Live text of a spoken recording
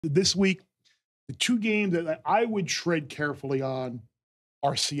This week, the two games that I would tread carefully on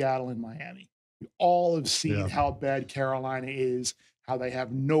are Seattle and Miami. We all have seen how bad Carolina is, how they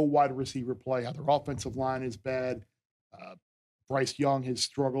have no wide receiver play, how their offensive line is bad. Bryce Young has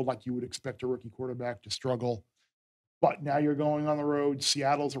struggled like you would expect a rookie quarterback to struggle. But now you're going on the road.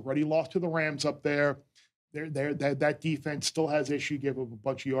 Seattle's already lost to the Rams up there. That defense still has issue, gave up a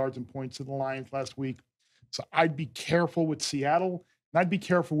bunch of yards and points to the Lions last week. So I'd be careful with Seattle, and I'd be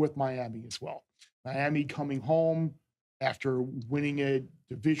careful with Miami as well. Miami coming home after winning a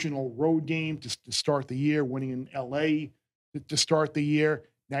divisional road game to start the year, winning in L.A. to start the year.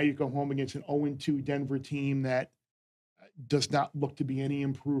 Now you go home against an 0-2 Denver team that does not look to be any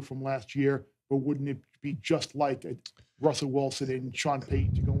improved from last year. But wouldn't it be just like Russell Wilson and Sean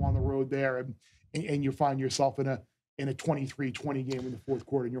Payton to go on the road there and you find yourself in a 23-20 game in the fourth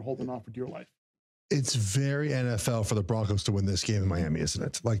quarter and you're holding on for dear life? It's very NFL for the Broncos to win this game in Miami, isn't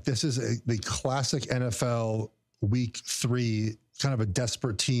it? Like, this is the classic NFL week 3, kind of a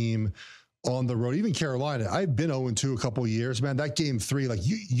desperate team on the road. Even Carolina, I've been 0-2 a couple of years, man. That game 3, like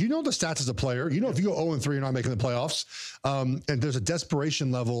you know the stats as a player. You know if you go 0-3, you're not making the playoffs. And there's a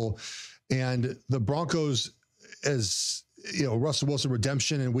desperation level. And the Broncos, as you know, Russell Wilson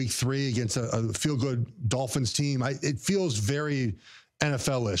redemption in week 3 against a feel-good Dolphins team. It feels very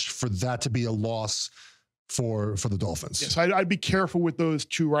NFL-ish for that to be a loss for the Dolphins. Yes, I'd be careful with those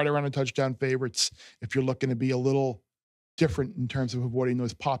two right around the touchdown favorites if you're looking to be a little different in terms of avoiding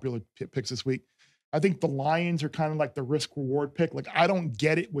those popular picks this week. I think the Lions are kind of like the risk-reward pick. Like, I don't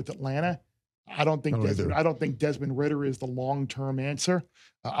get it with Atlanta. I don't think Desmond Ridder is the long-term answer.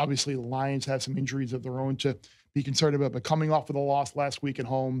 Obviously, the Lions have some injuries of their own to be concerned about, but coming off of the loss last week at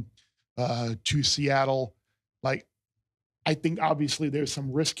home to Seattle, like, I think obviously there's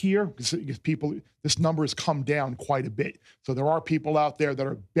some risk here because this number has come down quite a bit. So there are people out there that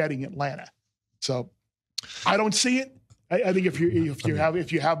are betting Atlanta. So I don't see it. I think if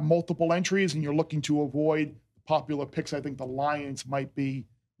you have multiple entries and you're looking to avoid popular picks, I think the Lions might be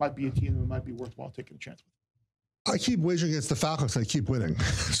a team that might be worthwhile taking a chance with. I keep wagering against the Falcons and I keep winning.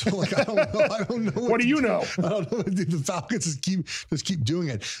 So like, I don't know. What do you know? I don't know. The Falcons just keep doing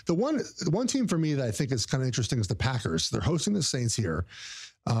it. The one team for me that I think is kind of interesting is the Packers. They're hosting the Saints here.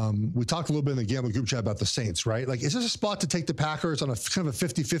 We talked a little bit in the gambling group chat about the Saints, right? Like, is this a spot to take the Packers on a kind of a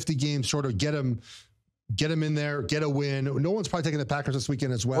 50-50 game, sort of get them in there, get a win? No one's probably taking the Packers this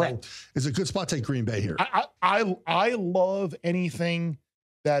weekend as well. Right. It's a good spot to take Green Bay here. I love anything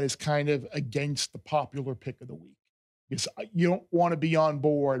that is kind of against the popular pick of the week. Because you don't want to be on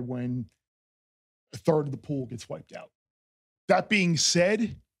board when a third of the pool gets wiped out. That being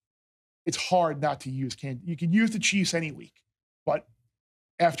said, it's hard not to use Kansas. You can use the Chiefs any week, but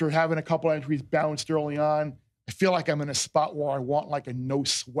after having a couple entries bounced early on, I feel like I'm in a spot where I want like a no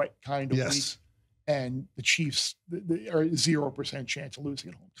sweat kind of week. And the Chiefs are 0% chance of losing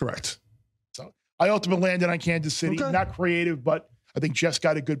at home. Correct. So I ultimately landed on Kansas City. Okay. Not creative, but I think Jeff's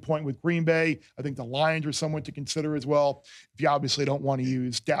got a good point with Green Bay. I think the Lions are someone to consider as well. If you obviously don't want to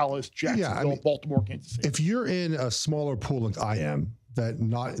use Dallas, Jacksonville, Baltimore, Kansas City. If you're in a smaller pool like I am, that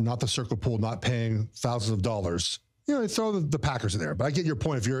not the circle pool, not paying thousands of dollars, you know, throw the Packers in there. But I get your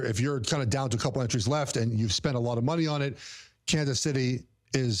point. If you're kind of down to a couple entries left and you've spent a lot of money on it, Kansas City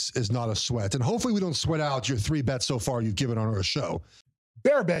is not a sweat. And hopefully we don't sweat out your 3 bets so far you've given on our show.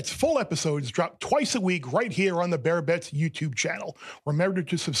 Bear Bets full episodes drop twice a week right here on the Bear Bets YouTube channel. Remember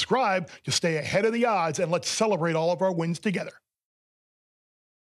to subscribe to stay ahead of the odds, and let's celebrate all of our wins together.